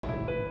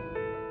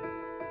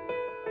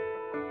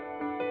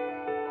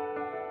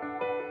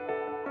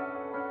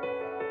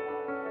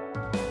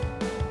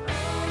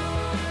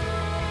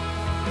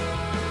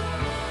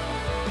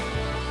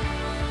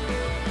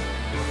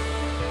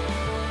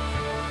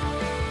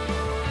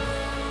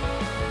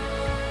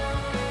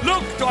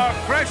Look to our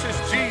precious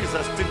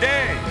Jesus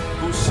today,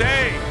 who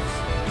saves,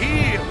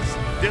 heals,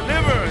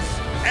 delivers,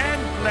 and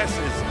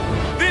blesses.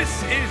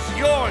 This is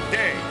your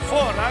day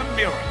for a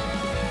miracle.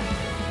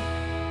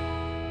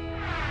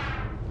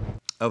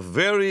 A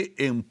very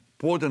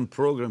important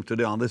program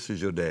today on This Is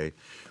Your Day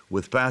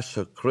with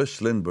Pastor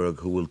Chris Lindberg,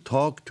 who will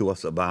talk to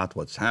us about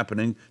what's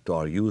happening to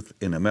our youth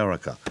in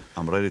America.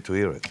 I'm ready to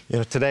hear it. You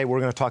know, today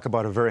we're going to talk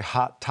about a very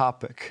hot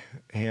topic,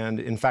 and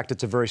in fact,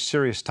 it's a very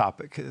serious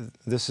topic.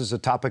 This is a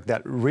topic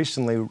that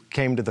recently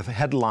came to the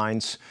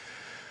headlines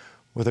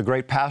with a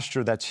great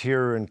pastor that's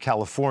here in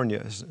California.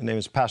 His name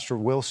is Pastor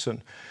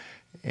Wilson,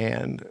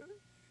 and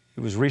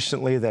it was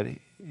recently that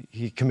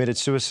he committed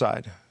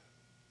suicide,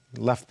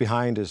 left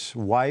behind his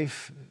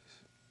wife,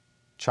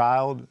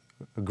 child,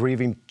 a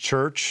grieving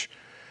church.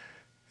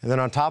 And then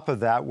on top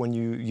of that, when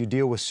you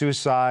deal with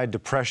suicide,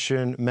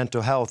 depression,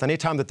 mental health,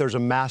 anytime that there's a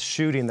mass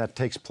shooting that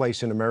takes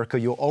place in America,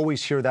 you'll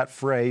always hear that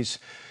phrase,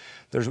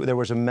 there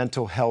was a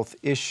mental health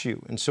issue.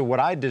 And so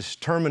what I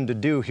determined to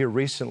do here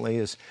recently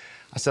is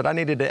I said I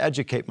needed to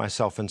educate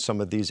myself in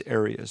some of these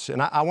areas.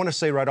 And I want to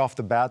say right off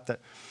the bat that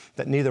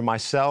neither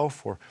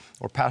myself or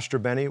Pastor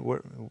Benny,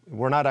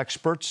 we're not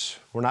experts,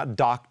 we're not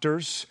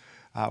doctors,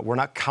 we're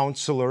not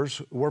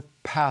counselors, we're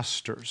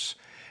pastors.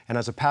 And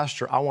as a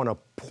pastor, I want to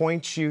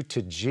point you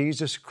to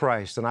Jesus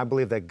Christ, and I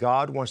believe that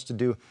God wants to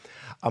do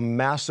a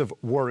massive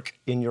work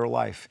in your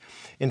life.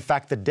 In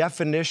fact, the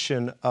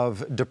definition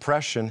of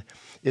depression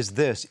is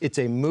this: it's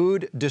a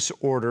mood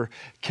disorder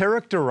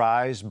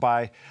characterized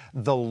by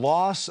the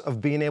loss of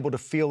being able to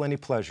feel any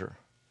pleasure,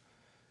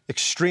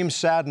 extreme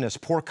sadness,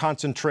 poor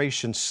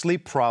concentration,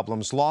 sleep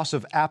problems, loss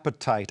of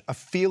appetite, a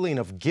feeling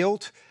of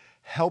guilt,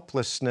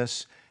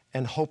 helplessness,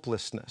 and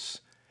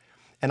hopelessness.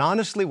 And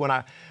honestly, when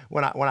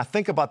I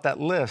think about that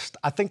list,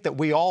 I think that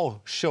we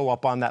all show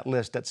up on that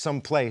list at some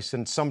place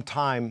and some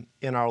time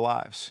in our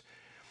lives.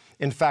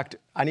 In fact,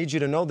 I need you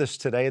to know this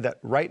today, that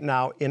right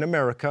now in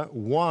America,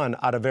 1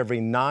 out of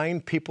every 9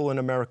 people in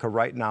America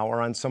right now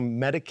are on some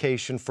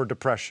medication for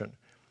depression.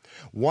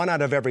 1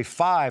 out of every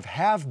 5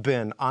 have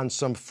been on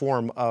some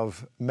form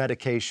of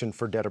medication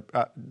for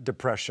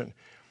depression.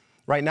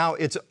 Right now,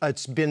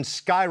 it's been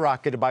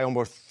skyrocketed by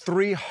almost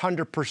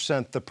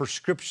 300%, the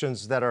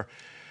prescriptions that are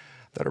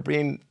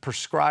being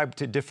prescribed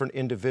to different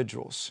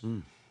individuals.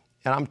 And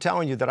I'm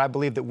telling you that I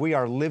believe that we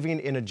are living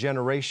in a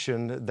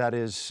generation that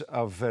is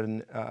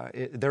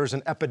there is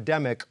an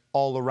epidemic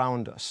all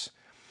around us.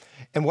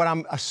 And what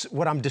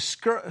I'm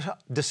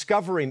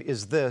discovering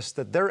is this,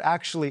 that there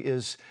actually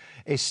is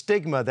a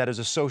stigma that is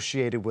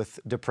associated with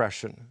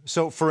depression.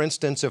 So for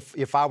instance,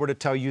 if I were to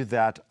tell you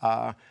that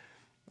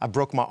I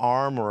broke my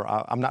arm or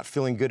I'm not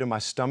feeling good in my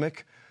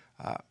stomach,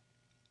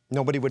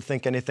 nobody would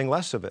think anything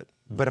less of it.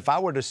 But if I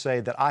were to say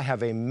that I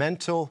have a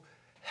mental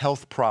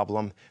health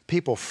problem,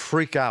 people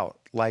freak out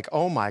like,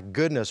 oh my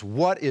goodness,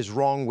 what is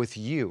wrong with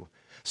you?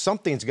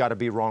 Something's got to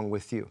be wrong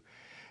with you.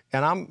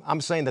 And I'm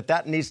saying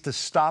that needs to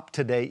stop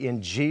today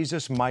in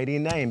Jesus' mighty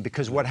name,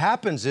 because what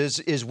happens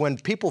is when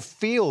people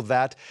feel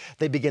that,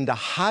 they begin to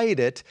hide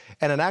it,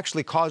 and it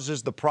actually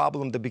causes the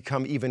problem to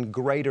become even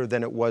greater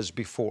than it was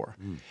before.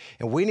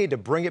 And we need to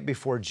bring it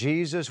before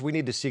Jesus. We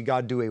need to see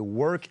God do a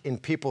work in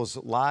people's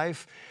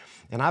life.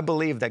 And I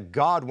believe that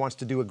God wants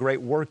to do a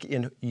great work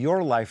in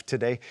your life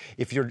today.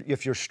 If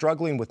you're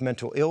struggling with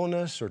mental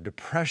illness or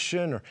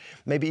depression or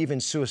maybe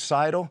even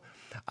suicidal,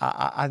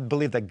 I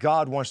believe that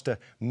God wants to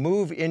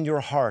move in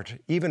your heart,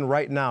 even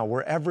right now,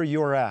 wherever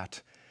you're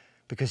at,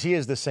 because He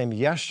is the same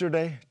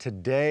yesterday,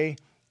 today,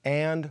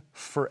 and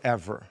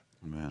forever.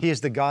 Amen. He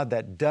is the God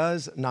that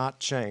does not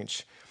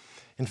change.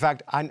 In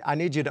fact, I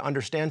need you to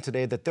understand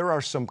today that there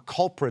are some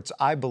culprits,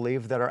 I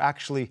believe, that are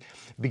actually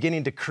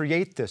beginning to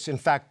create this. In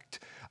fact,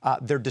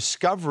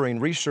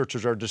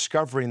 researchers are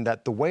discovering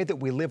that the way that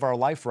we live our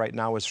life right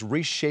now is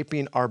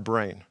reshaping our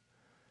brain.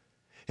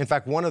 In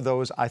fact, one of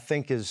those, I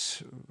think,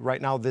 is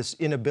right now this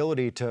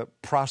inability to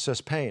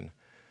process pain.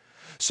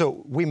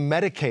 So we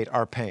medicate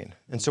our pain.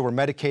 And so we're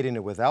medicating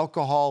it with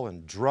alcohol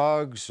and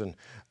drugs and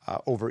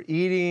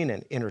overeating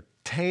and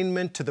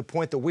entertainment to the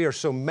point that we are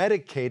so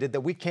medicated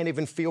that we can't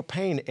even feel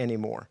pain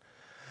anymore.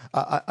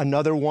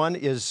 Another one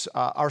is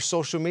our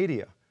social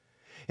media.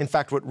 In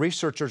fact, what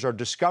researchers are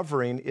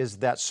discovering is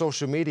that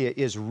social media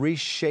is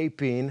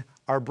reshaping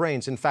our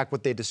brains. In fact,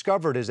 what they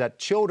discovered is that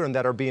children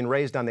that are being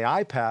raised on the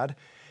iPad,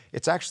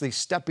 it's actually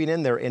stepping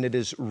in there and it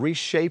is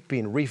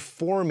reshaping,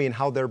 reforming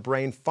how their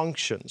brain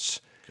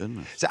functions.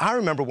 Goodness. So I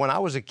remember when I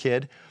was a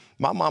kid,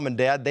 my mom and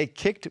dad, they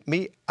kicked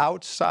me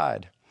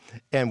outside.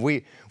 And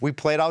we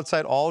played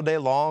outside all day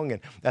long,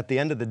 and at the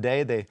end of the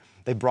day,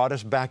 they brought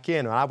us back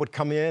in. And I would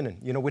come in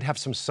and, we'd have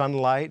some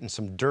sunlight and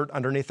some dirt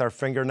underneath our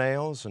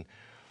fingernails and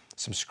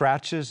some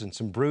scratches and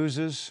some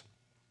bruises.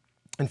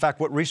 In fact,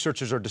 what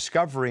researchers are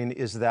discovering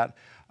is that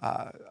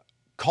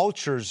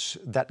cultures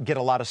that get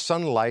a lot of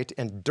sunlight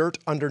and dirt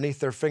underneath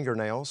their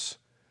fingernails,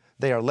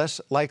 they are less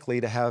likely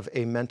to have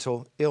a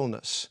mental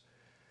illness.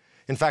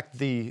 In fact,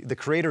 the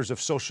creators of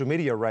social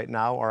media right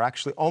now are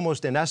actually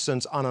almost in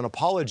essence on an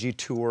apology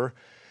tour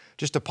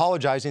just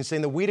apologizing,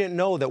 saying that we didn't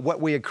know that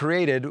what we had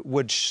created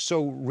would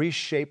so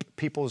reshape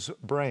people's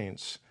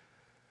brains.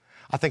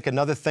 I think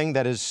another thing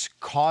that is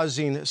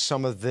causing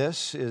some of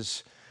this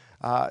is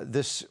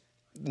this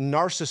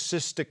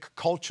narcissistic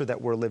culture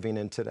that we're living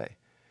in today.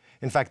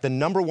 In fact, the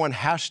number one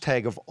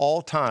hashtag of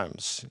all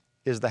times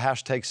is the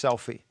hashtag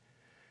selfie.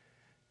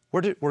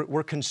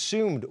 We're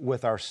consumed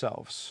with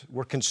ourselves.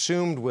 We're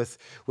consumed with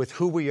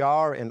who we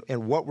are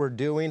and what we're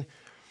doing.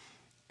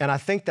 And I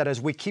think that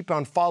as we keep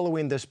on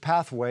following this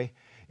pathway,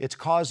 it's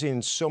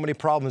causing so many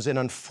problems. And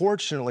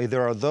unfortunately,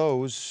 there are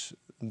those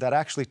that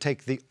actually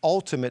take the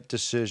ultimate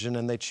decision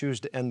and they choose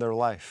to end their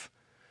life.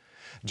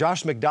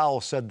 Josh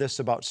McDowell said this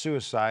about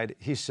suicide.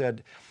 He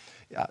said,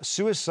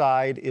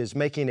 suicide is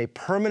making a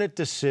permanent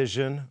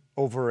decision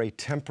over a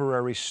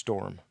temporary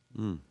storm.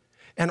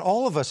 And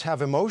all of us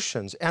have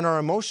emotions, and our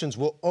emotions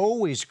will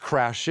always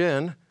crash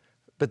in,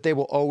 but they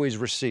will always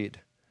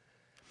recede.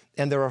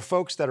 And there are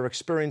folks that are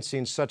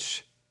experiencing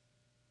such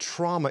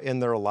trauma in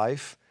their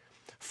life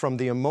from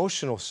the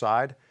emotional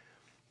side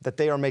that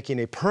they are making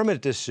a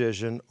permanent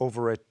decision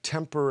over a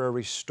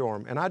temporary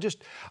storm. And I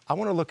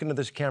want to look into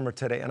this camera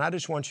today, and I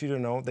just want you to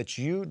know that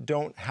you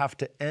don't have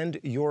to end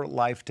your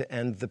life to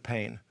end the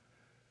pain.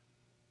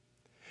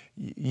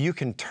 You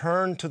can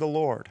turn to the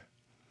Lord.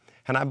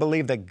 And I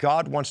believe that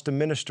God wants to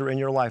minister in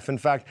your life. In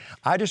fact,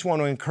 I just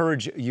want to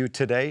encourage you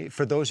today,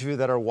 for those of you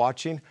that are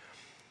watching,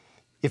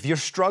 if you're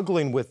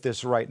struggling with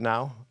this right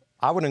now,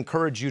 I would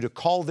encourage you to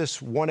call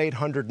this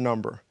 1-800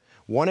 number,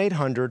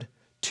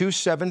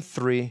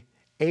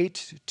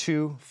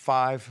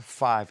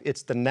 1-800-273-8255.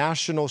 It's the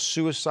National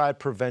Suicide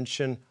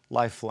Prevention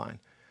Lifeline.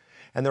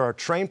 And there are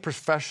trained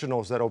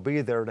professionals that will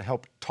be there to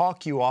help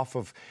talk you off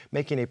of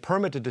making a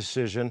permanent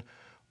decision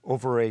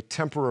over a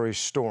temporary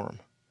storm.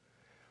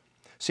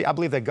 See, I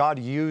believe that God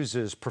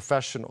uses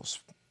professionals,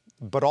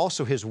 but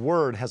also His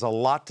Word has a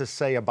lot to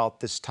say about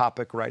this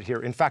topic right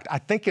here. In fact, I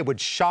think it would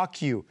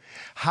shock you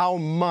how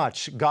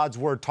much God's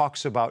Word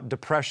talks about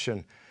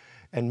depression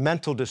and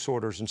mental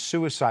disorders and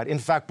suicide. In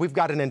fact, we've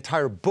got an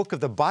entire book of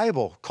the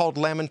Bible called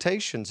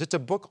Lamentations. It's a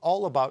book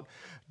all about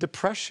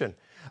depression.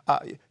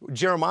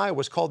 Jeremiah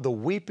was called the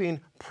weeping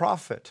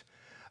prophet.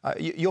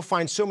 You'll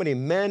find so many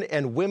men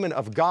and women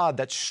of God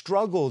that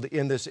struggled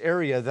in this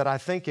area that I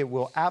think it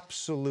will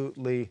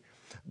absolutely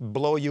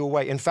blow you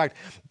away. In fact,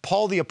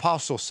 Paul the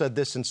Apostle said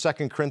this in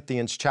 2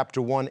 Corinthians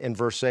chapter 1 and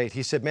verse 8.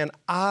 He said, man,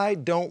 I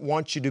don't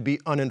want you to be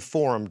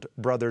uninformed,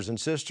 brothers and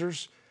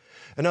sisters.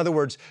 In other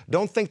words,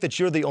 don't think that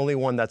you're the only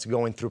one that's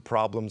going through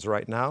problems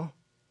right now.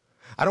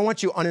 I don't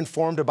want you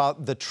uninformed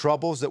about the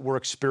troubles that we're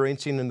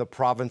experiencing in the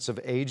province of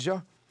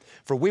Asia,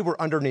 for we were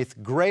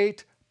underneath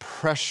great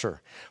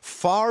pressure,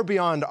 far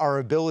beyond our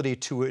ability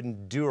to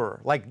endure.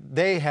 Like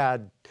they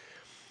had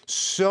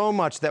so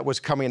much that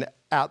was coming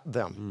at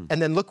them. And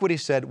then look what he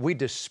said, we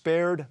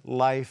despaired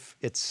life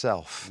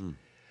itself.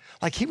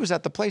 Like he was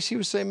at the place, he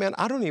was saying, man,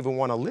 I don't even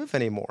want to live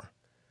anymore.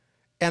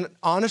 And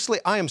honestly,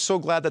 I am so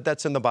glad that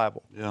that's in the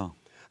Bible. Yeah.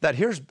 That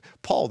here's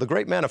Paul, the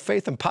great man of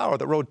faith and power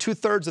that wrote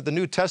 2/3 of the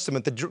New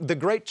Testament, the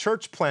great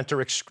church planter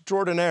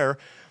extraordinaire,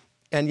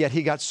 and yet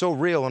he got so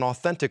real and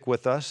authentic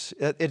with us.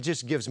 It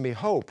just gives me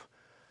hope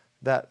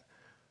that,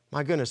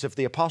 my goodness, if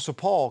the Apostle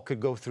Paul could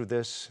go through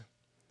this,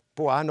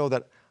 boy, I know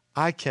that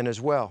I can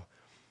as well.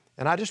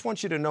 And I just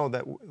want you to know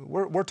that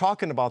we're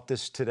talking about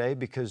this today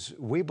because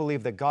we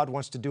believe that God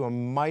wants to do a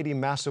mighty,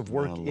 massive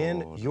work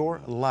in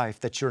your life,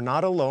 that you're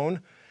not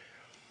alone,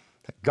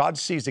 that God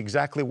sees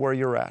exactly where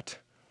you're at.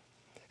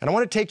 And I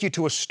want to take you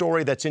to a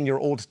story that's in your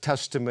Old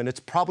Testament.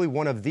 It's probably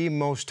one of the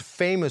most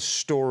famous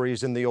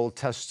stories in the Old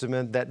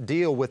Testament that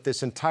deal with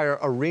this entire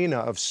arena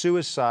of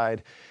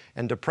suicide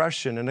and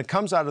depression. And it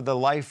comes out of the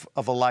life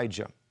of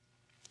Elijah.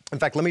 In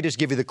fact, let me just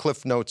give you the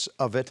cliff notes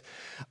of it.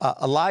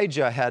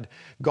 Elijah had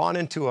gone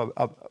into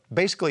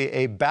basically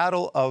a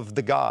battle of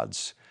the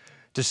gods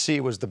to see.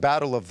 It was the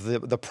battle of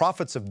the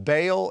prophets of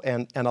Baal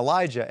and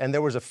Elijah. And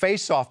there was a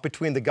face-off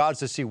between the gods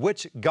to see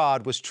which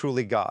God was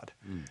truly God.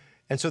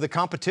 And so the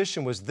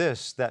competition was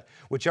this, that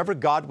whichever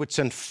God would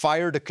send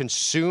fire to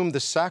consume the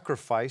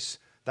sacrifice,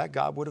 that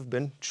God would have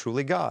been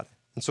truly God.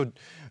 And so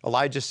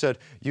Elijah said,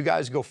 you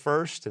guys go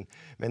first. And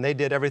they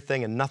did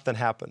everything and nothing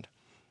happened.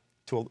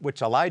 To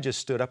which Elijah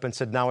stood up and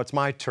said, now it's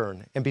my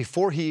turn. And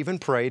before he even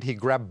prayed, he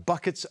grabbed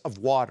buckets of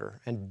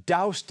water and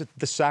doused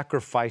the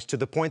sacrifice to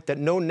the point that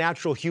no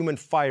natural human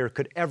fire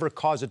could ever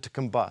cause it to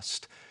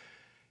combust.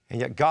 And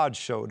yet God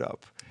showed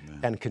up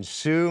and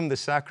consumed the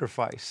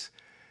sacrifice.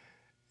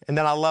 And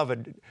then I love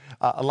it.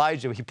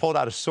 Elijah, he pulled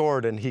out a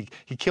sword and he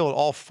killed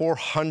all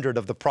 400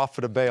 of the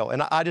prophet of Baal.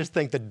 And I just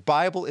think the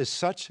Bible is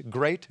such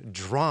great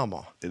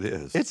drama. It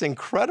is. It's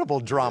incredible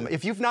drama.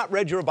 If you've not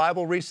read your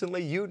Bible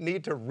recently, you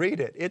need to read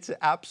it. It's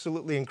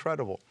absolutely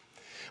incredible.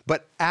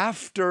 But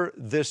after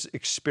this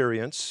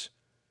experience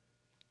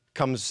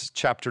comes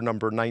chapter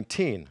number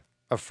 19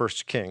 of 1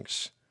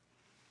 Kings.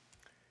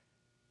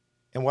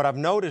 And what I've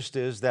noticed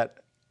is that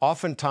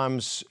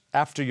oftentimes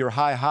after your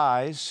high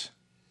highs,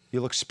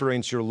 you'll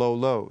experience your low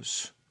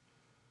lows.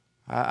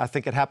 I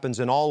think it happens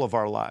in all of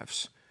our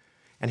lives.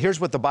 And here's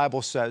what the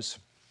Bible says.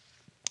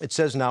 It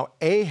says, now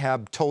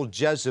Ahab told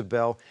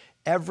Jezebel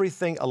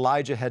everything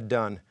Elijah had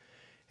done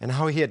and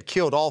how he had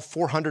killed all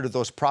 400 of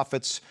those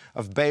prophets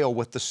of Baal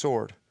with the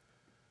sword.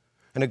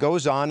 And it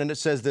goes on and it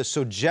says this,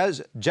 so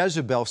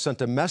Jezebel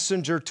sent a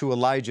messenger to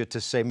Elijah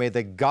to say, may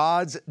the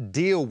gods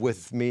deal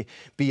with me,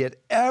 be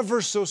it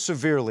ever so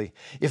severely,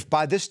 if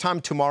by this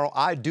time tomorrow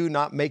I do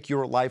not make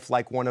your life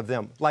like one of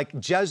them. Like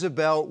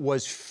Jezebel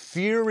was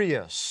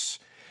furious.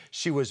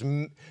 She was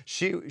going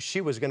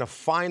to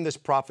find this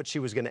prophet. She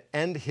was going to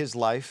end his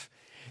life.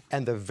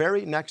 And the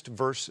very next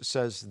verse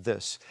says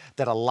this,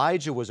 that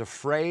Elijah was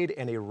afraid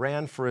and he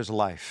ran for his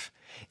life.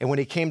 And when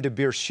he came to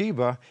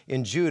Beersheba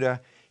in Judah,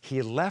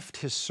 he left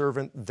his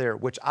servant there,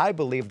 which I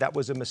believe that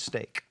was a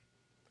mistake.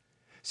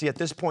 See, at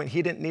this point,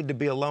 he didn't need to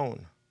be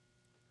alone.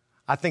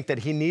 I think that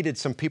he needed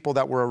some people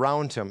that were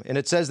around him. And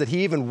it says that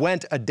he even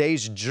went a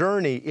day's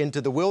journey into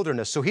the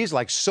wilderness. So he's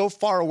like so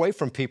far away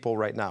from people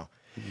right now.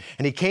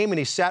 And he came and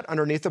he sat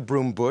underneath a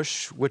broom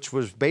bush, which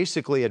was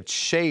basically a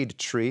shade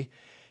tree.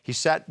 He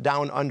sat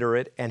down under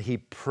it and he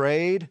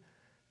prayed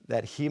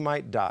that he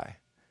might die.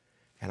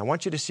 And I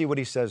want you to see what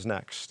he says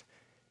next.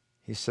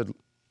 He said,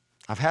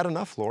 I've had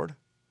enough, Lord.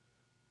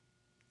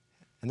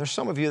 And there's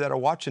some of you that are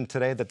watching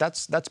today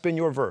that's been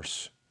your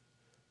verse.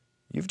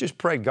 You've just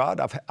prayed, God,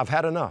 I've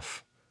had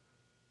enough.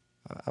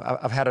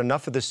 I've had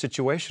enough of this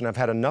situation. I've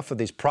had enough of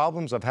these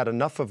problems. I've had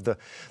enough of the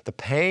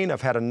pain.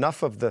 I've had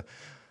enough of the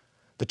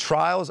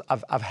trials.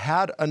 I've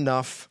had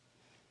enough.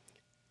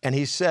 And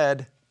he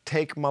said,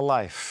 take my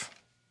life.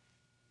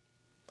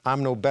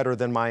 I'm no better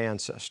than my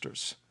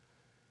ancestors.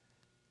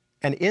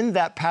 And in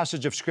that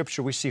passage of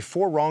Scripture, we see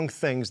 4 wrong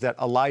things that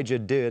Elijah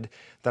did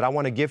that I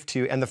want to give to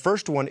you. And the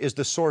first one is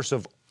the source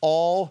of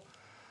all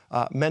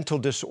mental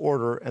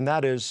disorder, and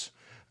that is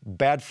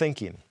bad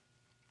thinking.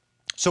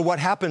 So what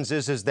happens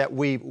is that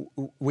we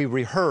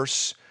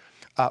rehearse,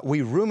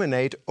 we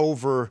ruminate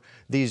over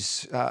the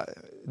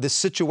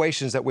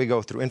situations that we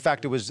go through. In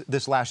fact, it was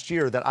this last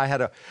year that I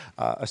had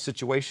a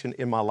situation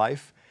in my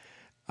life,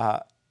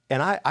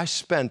 and I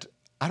spent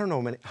I don't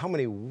know how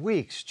many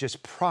weeks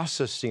just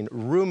processing,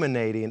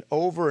 ruminating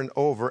over and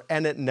over,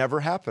 and it never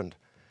happened.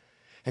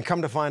 And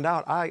come to find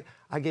out, I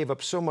gave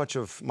up so much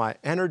of my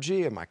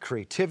energy and my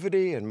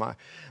creativity and my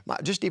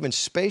just even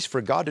space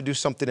for God to do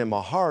something in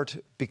my heart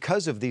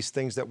because of these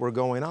things that were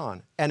going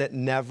on. And it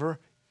never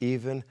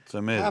even It's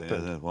amazing,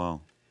 happened. isn't it? Wow.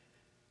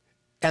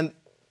 And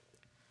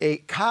a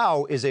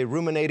cow is a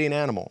ruminating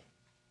animal.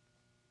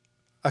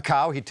 A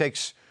cow, he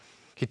takes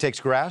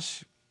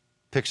grass,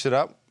 picks it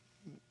up,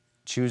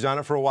 chews on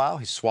it for a while,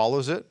 he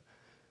swallows it,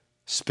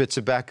 spits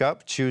it back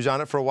up, chews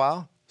on it for a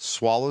while,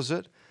 swallows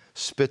it,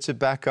 spits it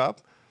back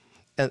up.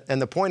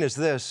 And the point is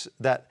this,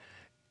 that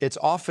it's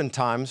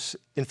oftentimes,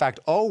 in fact,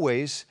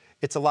 always,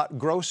 it's a lot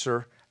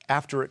grosser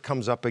after it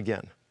comes up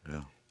again.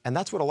 Yeah. And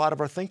that's what a lot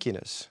of our thinking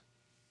is.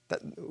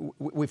 That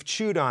we've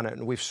chewed on it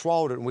and we've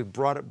swallowed it and we've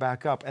brought it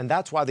back up. And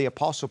that's why the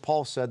Apostle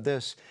Paul said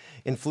this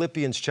in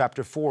Philippians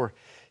chapter 4.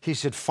 He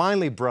said,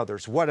 finally,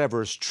 brothers,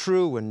 whatever is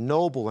true and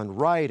noble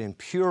and right and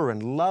pure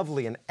and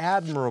lovely and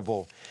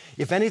admirable,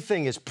 if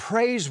anything is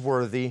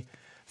praiseworthy,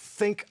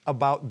 think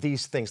about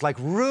these things. Like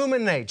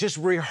ruminate, just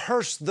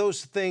rehearse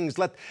those things.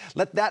 Let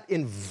that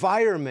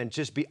environment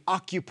just be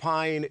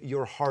occupying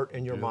your heart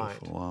and your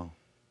mind. Wow.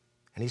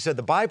 And he said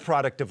the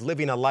byproduct of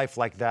living a life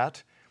like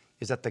that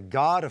is that the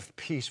God of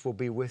peace will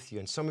be with you.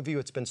 And some of you,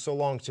 it's been so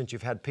long since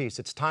you've had peace.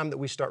 It's time that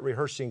we start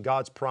rehearsing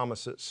God's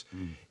promises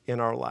in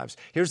our lives.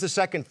 Here's the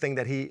second thing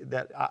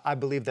that I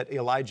believe that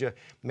Elijah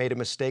made a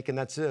mistake, and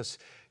that's this.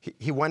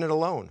 He went it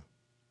alone.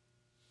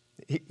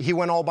 He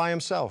went all by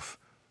himself.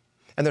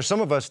 And there's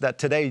some of us that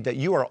today that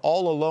you are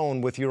all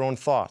alone with your own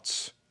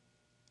thoughts.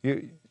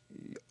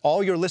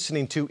 All you're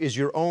listening to is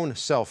your own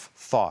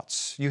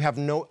self-thoughts. You have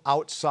no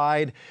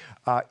outside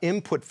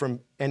input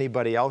from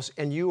anybody else,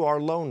 and you are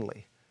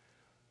lonely.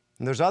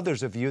 And there's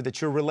others of you that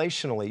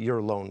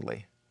you're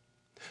lonely.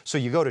 So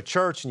you go to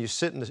church and you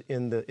sit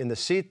in the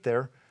seat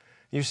there.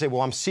 You say,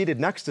 well, I'm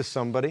seated next to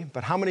somebody.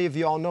 But how many of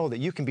you all know that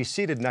you can be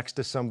seated next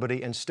to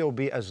somebody and still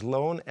be as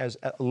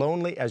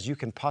lonely as you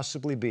can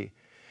possibly be?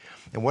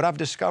 And what I've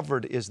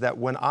discovered is that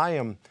when I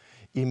am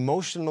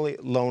emotionally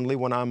lonely,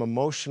 when I'm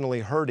emotionally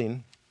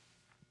hurting,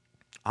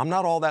 I'm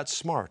not all that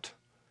smart.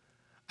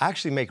 I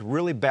actually make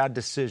really bad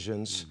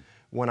decisions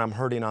when I'm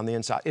hurting on the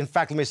inside. In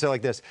fact, let me say it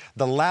like this.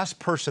 The last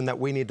person that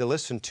we need to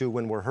listen to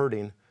when we're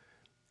hurting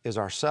is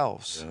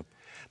ourselves. Yep.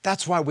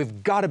 That's why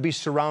we've got to be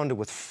surrounded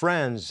with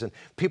friends and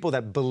people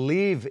that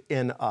believe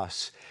in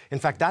us. In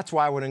fact, that's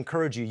why I would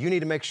encourage you. You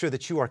need to make sure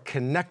that you are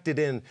connected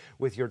in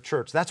with your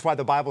church. That's why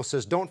the Bible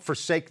says, don't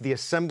forsake the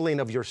assembling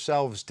of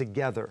yourselves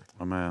together.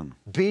 Amen.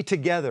 Be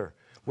together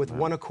with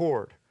one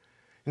accord.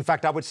 In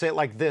fact, I would say it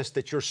like this,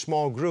 that your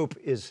small group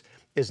is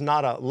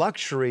not a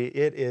luxury,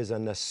 it is a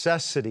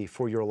necessity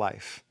for your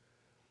life.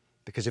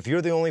 Because if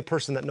you're the only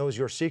person that knows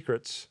your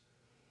secrets,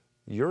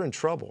 you're in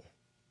trouble.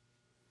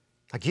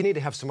 Like you need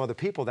to have some other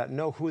people that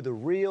know who the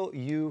real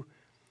you,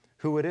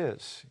 who it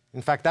is.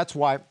 In fact, that's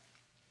why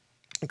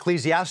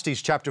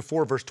Ecclesiastes chapter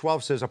 4, verse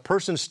 12 says, a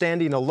person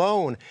standing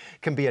alone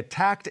can be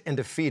attacked and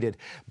defeated,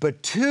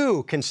 but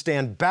two can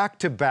stand back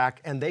to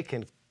back and they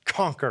can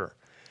conquer.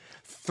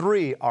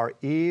 Three are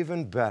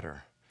even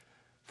better,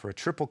 for a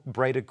triple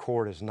braided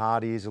cord is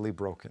not easily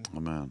broken.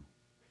 Amen.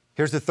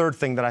 Here's the third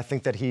thing that I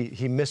think that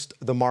he missed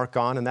the mark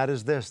on, and that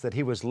is this, that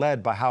he was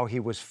led by how he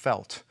was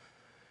felt.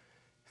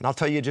 And I'll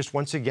tell you just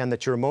once again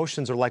that your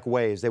emotions are like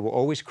waves. They will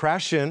always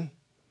crash in,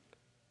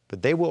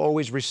 but they will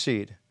always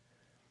recede.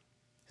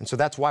 And so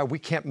that's why we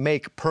can't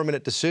make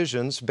permanent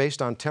decisions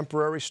based on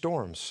temporary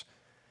storms.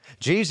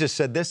 Jesus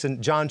said this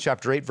in John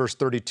chapter 8, verse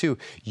 32,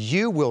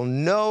 you will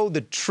know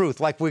the truth.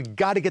 Like we've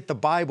got to get the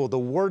Bible, the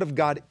Word of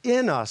God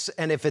in us.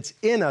 And if it's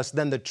in us,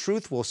 then the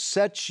truth will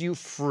set you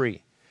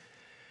free.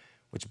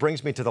 Which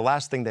brings me to the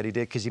last thing that he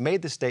did, because he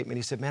made the statement.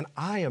 He said, man,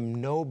 I am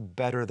no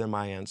better than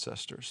my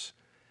ancestors.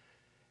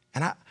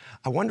 And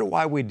I wonder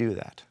why we do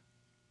that.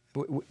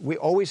 We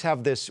always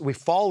have this, we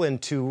fall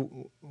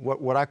into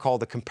what I call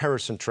the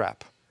comparison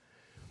trap.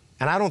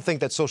 And I don't think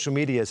that social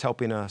media is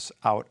helping us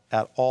out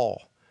at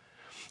all.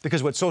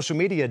 Because what social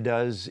media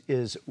does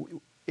is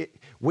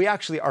we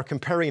actually are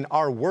comparing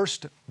our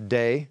worst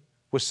day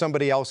with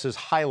somebody else's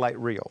highlight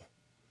reel.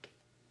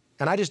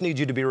 And I just need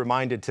you to be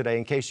reminded today,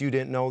 in case you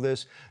didn't know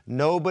this,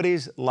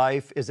 nobody's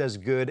life is as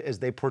good as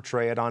they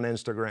portray it on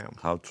Instagram.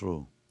 How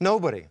true.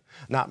 Nobody.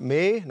 Not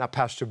me, not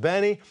Pastor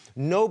Benny.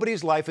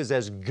 Nobody's life is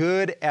as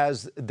good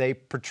as they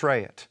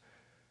portray it.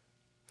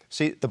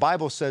 See, the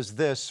Bible says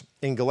this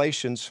in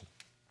Galatians,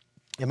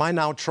 am I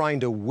now trying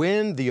to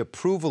win the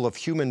approval of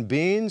human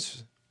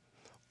beings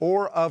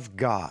or of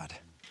God?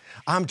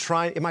 Am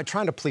I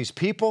trying to please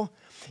people?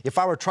 If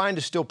I were trying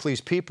to still please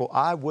people,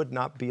 I would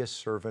not be a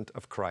servant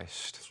of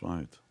Christ. That's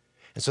right.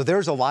 And so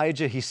there's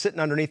Elijah. He's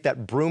sitting underneath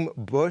that broom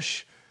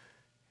bush,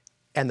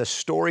 and the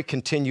story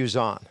continues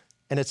on.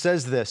 And it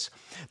says this,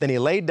 then he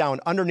laid down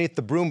underneath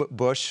the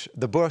bush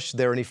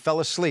there, and he fell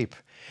asleep.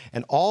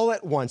 And all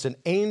at once, an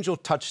angel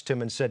touched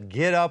him and said,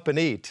 get up and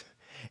eat.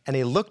 And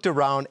he looked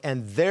around,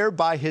 and there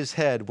by his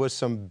head was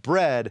some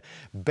bread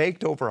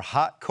baked over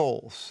hot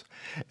coals.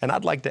 And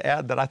I'd like to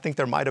add that I think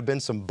there might have been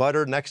some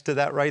butter next to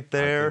that right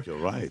there. I think you're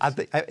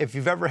right. If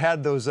you've ever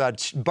had those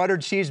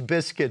buttered cheese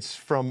biscuits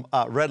from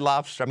Red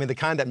Lobster, I mean, the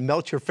kind that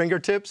melt your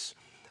fingertips,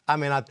 I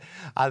mean,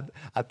 I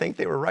think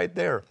they were right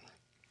there.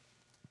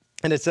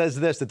 And it says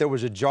this, that there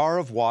was a jar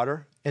of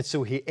water, and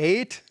so he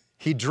ate,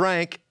 he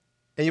drank,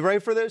 and you ready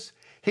for this?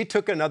 He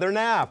took another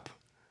nap.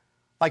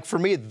 Like for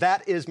me,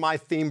 that is my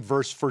theme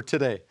verse for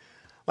today.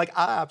 Like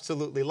I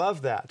absolutely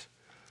love that.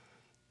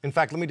 In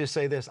fact, let me just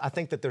say this. I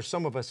think that there's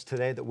some of us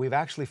today that we've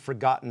actually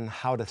forgotten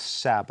how to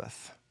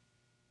Sabbath.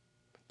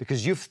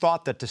 Because you've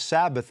thought that to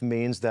Sabbath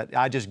means that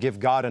I just give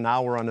God an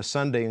hour on a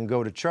Sunday and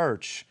go to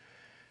church.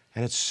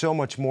 And it's so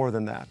much more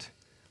than that.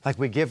 Like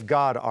we give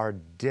God our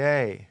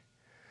day.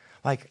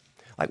 Like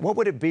what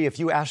would it be if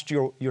you asked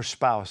your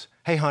spouse,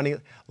 hey honey,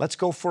 let's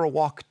go for a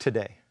walk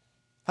today?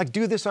 Like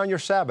do this on your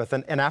Sabbath.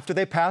 And after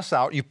they pass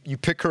out, you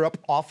pick her up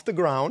off the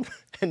ground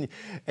and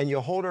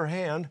you hold her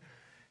hand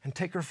and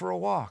take her for a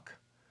walk.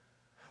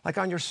 Like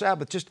on your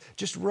Sabbath,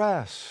 just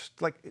rest.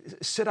 Like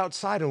sit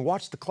outside and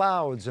watch the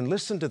clouds and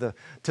listen to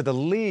the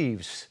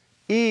leaves.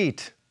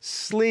 Eat,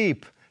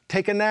 sleep,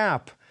 take a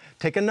nap,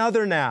 take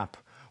another nap,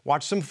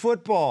 watch some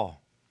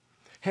football.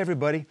 Hey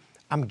everybody,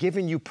 I'm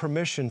giving you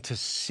permission to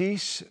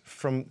cease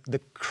from the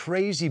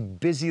crazy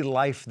busy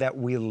life that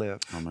we live.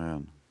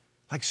 Amen.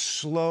 Like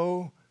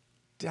slow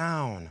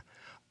down,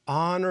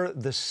 honor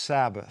the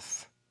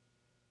Sabbath.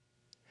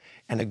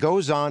 And it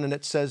goes on and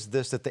it says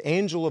this, that the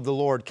angel of the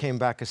Lord came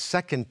back a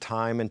second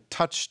time and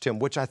touched him,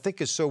 which I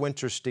think is so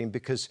interesting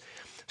because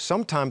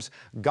sometimes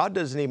God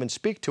doesn't even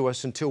speak to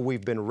us until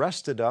we've been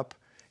rested up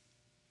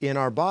in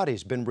our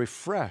bodies, been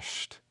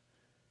refreshed.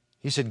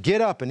 He said, get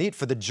up and eat,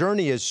 for the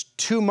journey is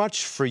too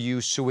much for you.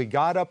 So he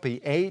got up,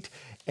 he ate,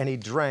 and he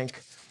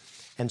drank.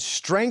 And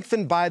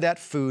strengthened by that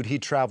food, he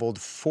traveled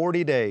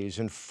 40 days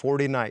and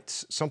 40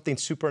 nights. Something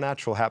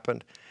supernatural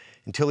happened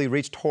until he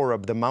reached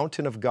Horeb, the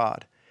mountain of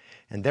God.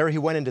 And there he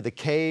went into the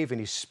cave and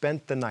he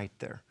spent the night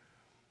there.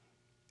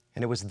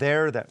 And it was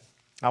there that,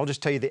 I'll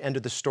just tell you the end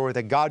of the story,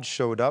 that God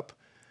showed up.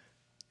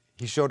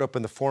 He showed up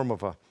in the form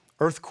of an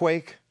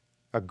earthquake,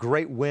 a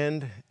great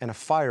wind, and a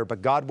fire.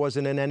 But God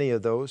wasn't in any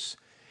of those.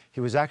 He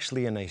was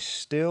actually in a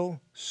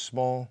still,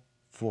 small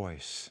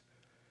voice.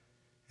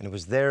 And it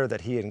was there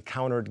that he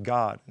encountered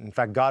God. In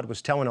fact, God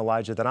was telling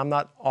Elijah that I'm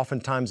not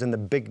oftentimes in the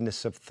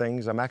bigness of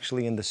things. I'm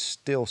actually in the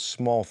still,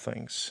 small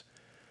things.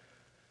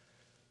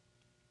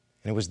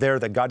 And it was there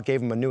that God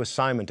gave him a new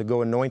assignment to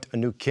go anoint a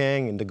new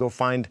king and to go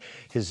find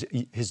his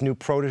new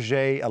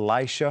protege,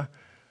 Elisha.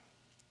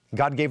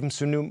 God gave him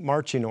some new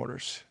marching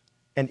orders.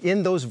 And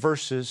in those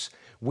verses,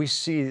 we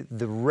see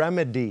the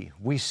remedy.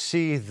 We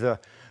see the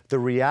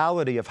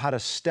reality of how to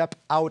step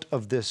out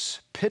of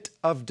this pit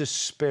of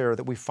despair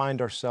that we find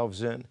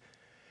ourselves in.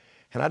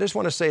 And I just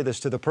want to say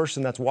this to the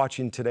person that's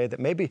watching today, that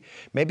maybe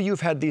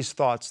you've had these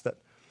thoughts that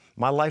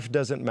my life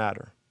doesn't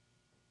matter,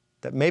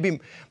 that maybe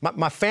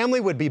my family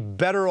would be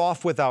better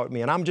off without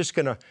me, and I'm just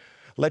going to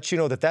let you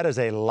know that that is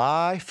a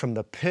lie from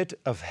the pit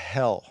of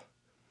hell.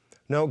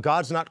 No,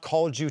 God's not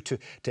called you to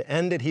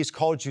end it. He's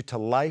called you to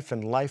life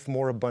and life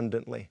more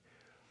abundantly.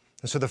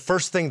 And so the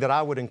first thing that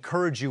I would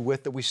encourage you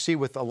with that we see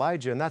with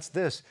Elijah, and that's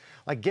this,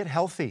 like get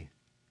healthy.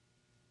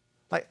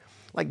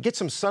 Like get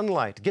some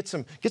sunlight, get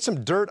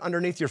some dirt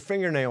underneath your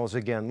fingernails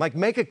again. Like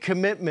make a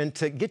commitment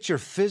to get your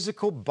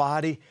physical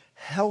body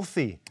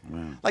healthy.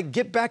 Wow. Like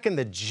get back in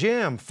the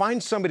gym.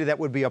 Find somebody that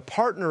would be a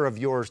partner of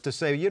yours to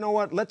say, you know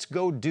what, let's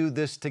go do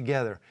this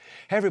together.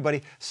 Hey,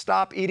 everybody,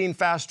 stop eating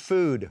fast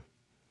food.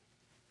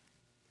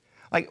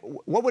 Like,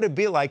 what would it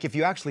be like if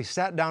you actually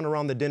sat down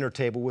around the dinner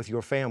table with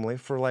your family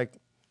for like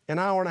an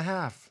hour and a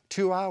half,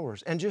 2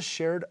 hours, and just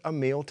shared a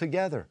meal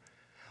together?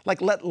 Like,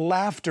 let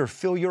laughter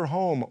fill your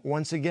home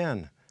once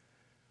again.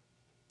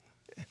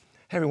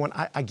 Hey, everyone,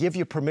 I give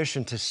you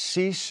permission to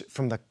cease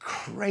from the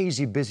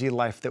crazy busy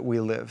life that we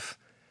live.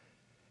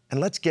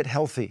 And let's get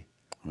healthy.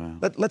 Wow.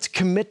 Let's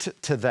commit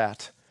to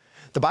that.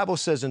 The Bible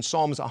says in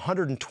Psalms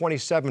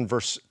 127,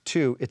 verse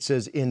 2, it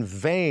says, in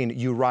vain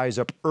you rise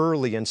up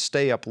early and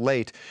stay up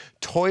late,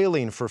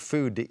 toiling for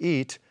food to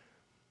eat.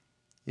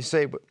 You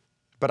say,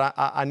 but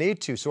I need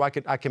to so I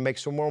can make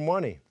some more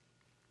money.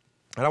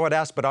 And I would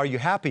ask, but are you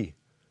happy?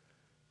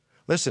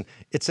 Listen,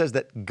 it says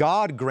that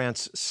God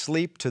grants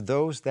sleep to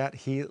those that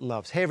He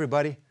loves. Hey,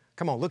 everybody,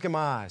 come on, look in my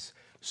eyes.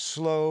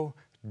 Slow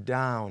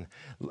down.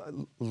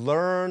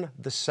 Learn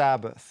the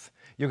Sabbath.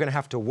 You're going to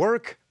have to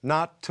work,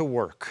 not to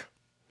work.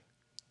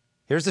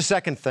 Here's the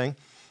second thing,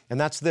 and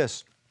that's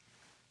this.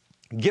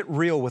 Get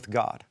real with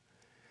God.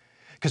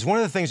 Because one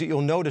of the things that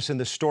you'll notice in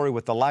this story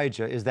with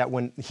Elijah is that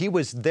when he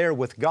was there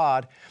with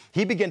God,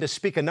 he began to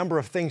speak a number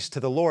of things to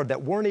the Lord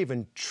that weren't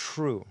even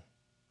true.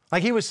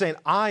 Like he was saying,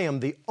 I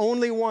am the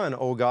only one,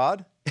 O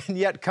God. And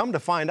yet come to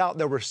find out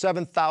there were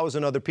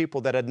 7,000 other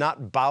people that had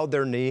not bowed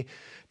their knee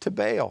to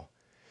Baal.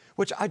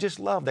 Which I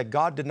just love that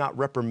God did not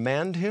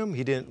reprimand him.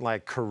 He didn't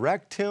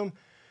correct him.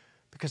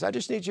 Because I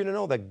just need you to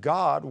know that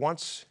God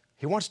wants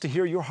to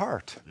hear your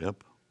heart.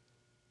 Yep.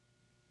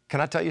 Can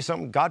I tell you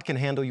something? God can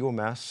handle your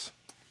mess.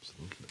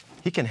 Absolutely.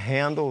 He can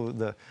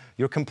handle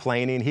your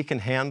complaining. He can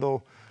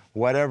handle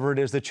whatever it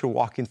is that you're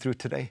walking through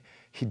today.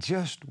 He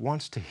just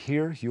wants to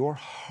hear your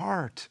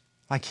heart.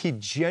 Like He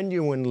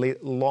genuinely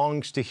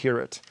longs to hear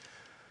it.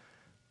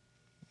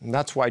 And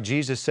that's why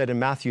Jesus said in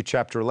Matthew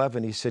chapter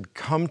 11, He said,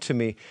 come to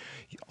me,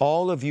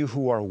 all of you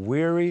who are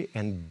weary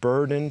and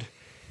burdened,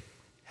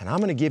 and I'm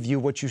going to give you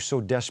what you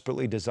so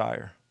desperately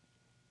desire.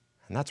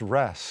 And that's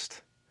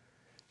rest.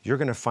 You're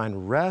going to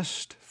find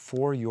rest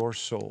for your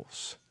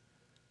souls.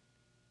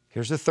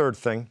 Here's the third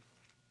thing,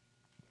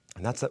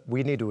 and that's that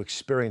we need to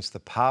experience the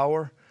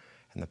power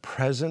and the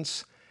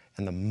presence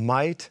and the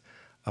might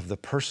of the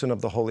person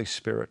of the Holy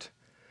Spirit.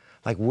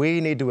 Like we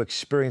need to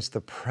experience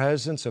the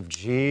presence of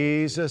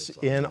Jesus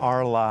in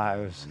our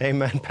lives.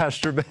 Amen,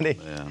 Pastor Benny.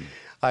 Man.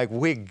 Like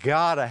we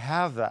gotta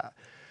have that.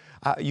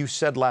 You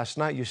said last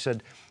night, you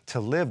said, to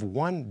live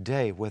one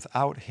day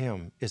without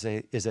Him is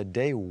a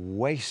day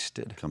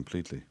wasted.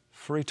 Completely.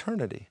 For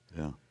eternity.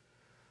 Yeah.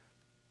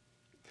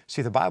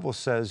 See, the Bible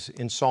says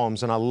in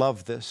Psalms, and I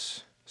love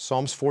this,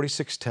 Psalms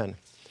 46:10,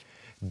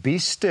 be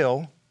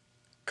still,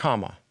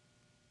 comma,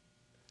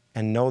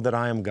 and know that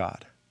I am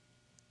God.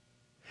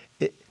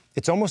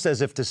 It's almost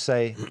as if to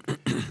say,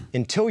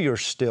 until you're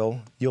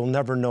still, you'll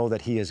never know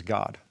that He is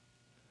God.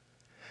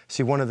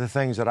 See, one of the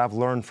things that I've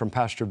learned from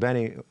Pastor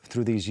Benny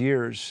through these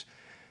years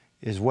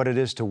is what it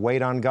is to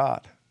wait on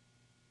God.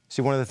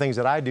 See, one of the things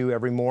that I do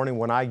every morning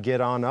when I get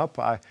on up,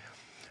 I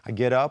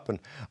get up and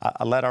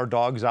I let our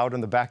dogs out in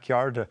the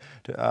backyard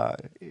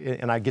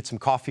and I get some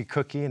coffee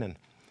cooking and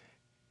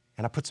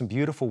I put some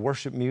beautiful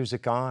worship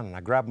music on and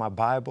I grab my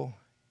Bible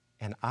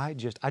and I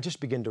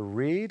just begin to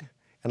read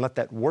and let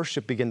that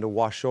worship begin to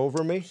wash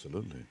over me.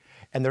 Absolutely.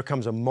 And there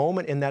comes a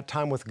moment in that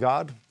time with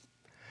God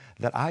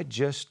that I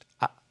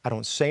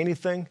don't say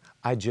anything,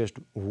 I just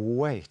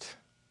wait.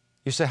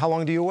 You say, how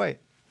long do you wait?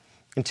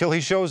 Until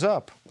He shows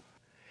up.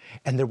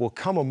 And there will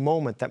come a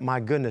moment that, my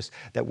goodness,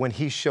 that when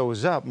He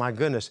shows up, my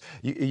goodness,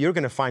 you're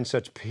going to find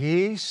such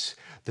peace.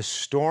 The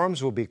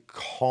storms will be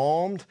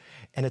calmed.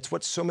 And it's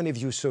what so many of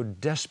you so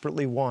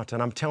desperately want.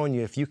 And I'm telling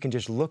you, if you can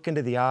just look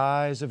into the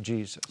eyes of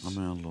Jesus,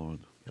 Amen, Lord.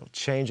 It'll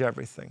change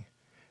everything.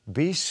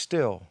 Be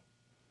still.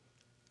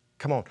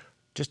 Come on,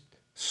 just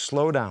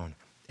slow down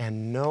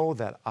and know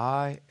that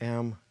I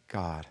am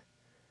God.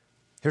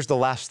 Here's the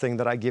last thing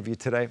that I give you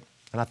today.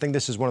 And I think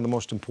this is one of the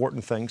most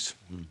important things.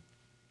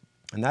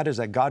 And that is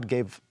that God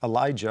gave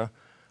Elijah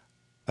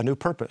a new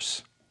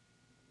purpose.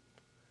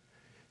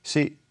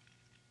 See,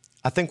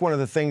 I think one of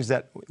the things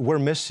that we're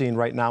missing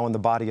right now in the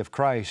body of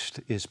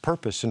Christ is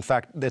purpose. In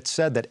fact, it's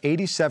said that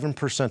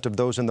 87% of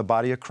those in the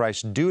body of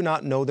Christ do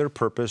not know their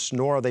purpose,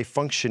 nor are they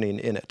functioning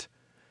in it.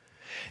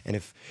 And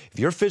if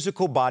your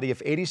physical body, if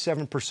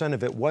 87%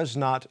 of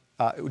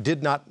it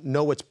did not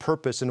know its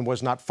purpose and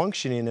was not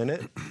functioning in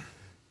it,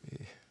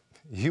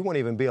 you wouldn't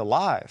even be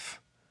alive.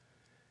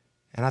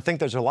 And I think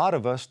there's a lot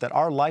of us that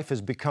our life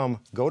has become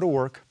go to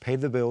work, pay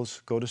the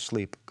bills, go to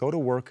sleep. Go to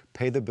work,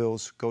 pay the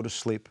bills, go to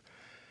sleep.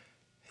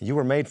 You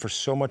were made for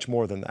so much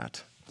more than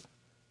that.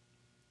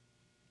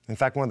 In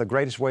fact, one of the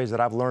greatest ways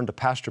that I've learned to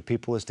pastor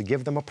people is to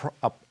give them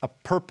a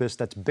purpose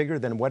that's bigger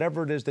than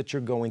whatever it is that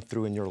you're going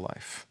through in your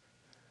life.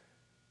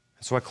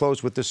 So I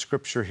close with this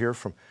scripture here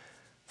from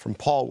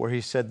Paul, where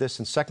he said this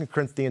in 2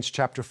 Corinthians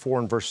chapter 4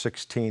 and verse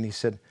 16. He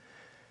said,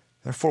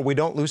 "Therefore we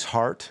don't lose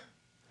heart.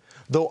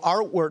 Though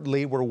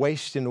outwardly we're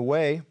wasting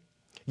away,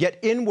 yet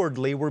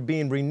inwardly we're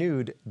being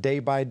renewed day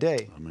by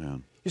day."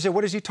 Amen. You say,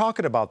 what is he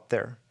talking about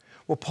there?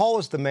 Well, Paul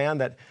is the man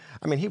that,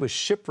 he was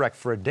shipwrecked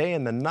for a day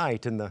and the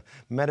night in the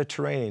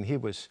Mediterranean. He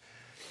was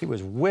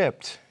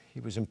whipped. He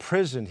was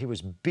imprisoned. He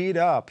was beat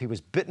up. He was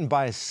bitten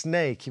by a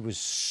snake. He was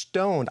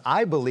stoned,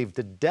 I believe,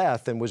 to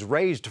death, and was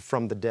raised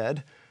from the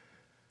dead.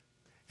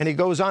 And he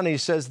goes on and he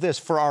says this,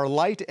 "For our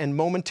light and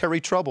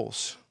momentary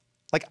troubles."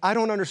 Like, I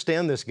don't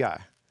understand this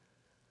guy.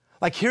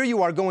 Like, here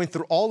you are going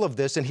through all of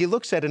this, and he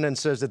looks at it and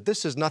says that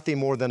this is nothing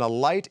more than a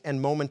light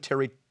and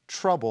momentary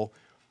trouble.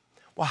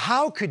 Well,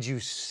 how could you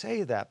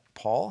say that,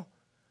 Paul?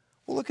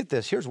 Well, look at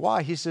this. Here's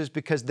why. He says,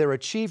 because they're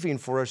achieving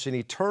for us an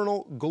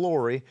eternal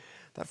glory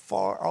that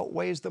far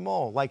outweighs them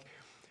all. Like,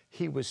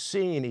 he was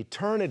seeing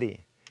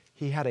eternity.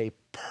 He had a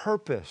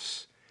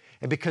purpose.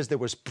 And because there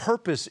was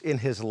purpose in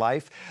his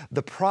life,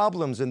 the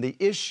problems and the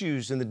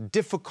issues and the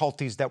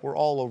difficulties that were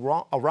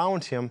all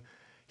around him,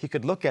 he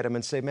could look at them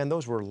and say, man,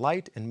 those were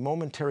light and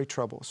momentary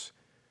troubles.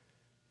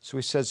 So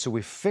he says, so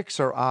we fix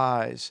our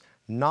eyes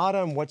not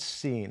on what's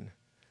seen,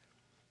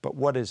 but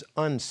what is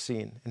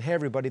unseen. And hey,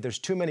 everybody, there's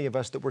too many of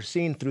us that we're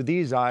seeing through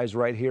these eyes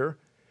right here.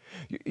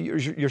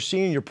 You're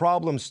seeing your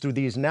problems through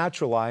these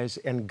natural eyes,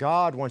 and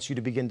God wants you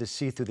to begin to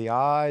see through the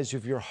eyes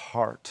of your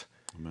heart.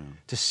 Amen.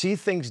 To see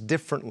things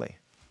differently.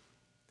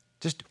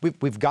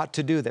 We've got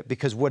to do that,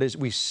 because what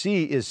we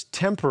see is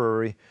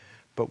temporary,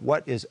 but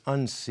what is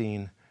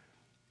unseen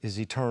is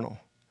eternal.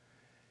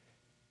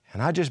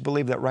 And I just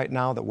believe that right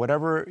now, that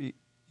whatever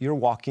you're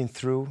walking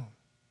through,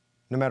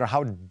 no matter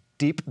how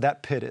deep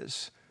that pit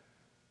is,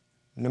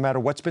 no matter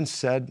what's been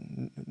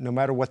said, no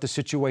matter what the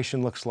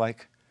situation looks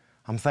like,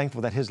 I'm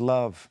thankful that His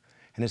love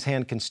and His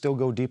hand can still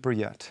go deeper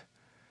yet.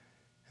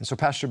 And so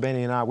Pastor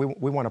Benny and I,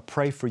 we want to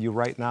pray for you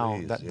right now.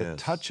 Please, that the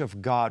touch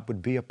of God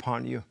would be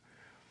upon you.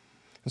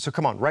 And so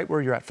come on, right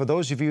where you're at. For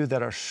those of you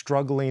that are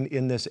struggling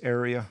in this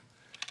area,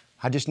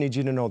 I just need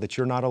you to know that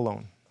you're not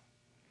alone.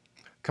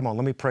 Come on,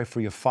 let me pray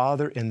for you.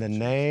 Father, in the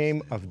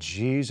name of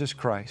Jesus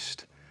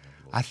Christ,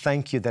 I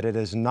thank you that it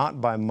is not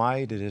by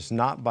might, it is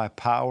not by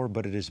power,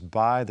 but it is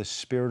by the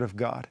Spirit of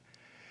God.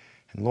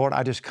 And Lord,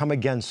 I just come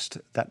against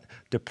that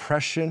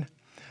depression,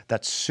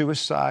 that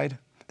suicide,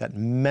 that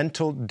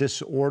mental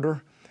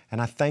disorder.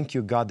 And I thank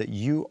you, God, that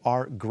you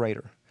are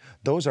greater.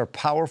 Those are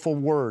powerful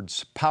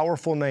words,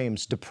 powerful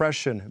names,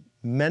 depression,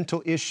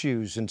 mental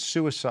issues, and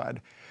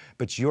suicide.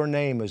 But your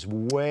name is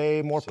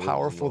way more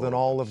powerful than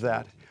all of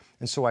that.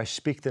 And so I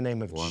speak the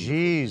name of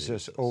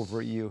Jesus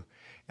over you.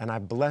 And I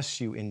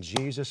bless you in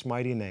Jesus'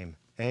 mighty name.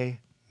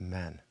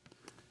 Amen.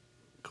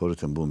 Corrie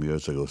ten Boom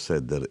years ago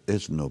said, there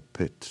is no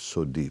pit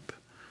so deep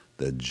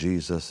that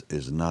Jesus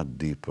is not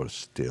deeper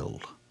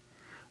still.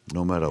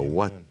 No matter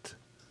what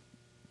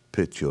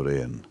pit you're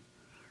in,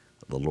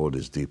 the Lord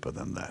is deeper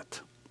than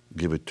that.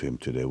 Give it to Him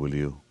today, will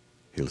you?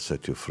 He'll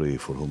set you free.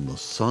 For whom the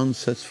Son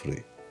sets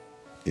free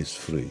is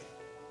free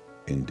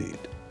indeed.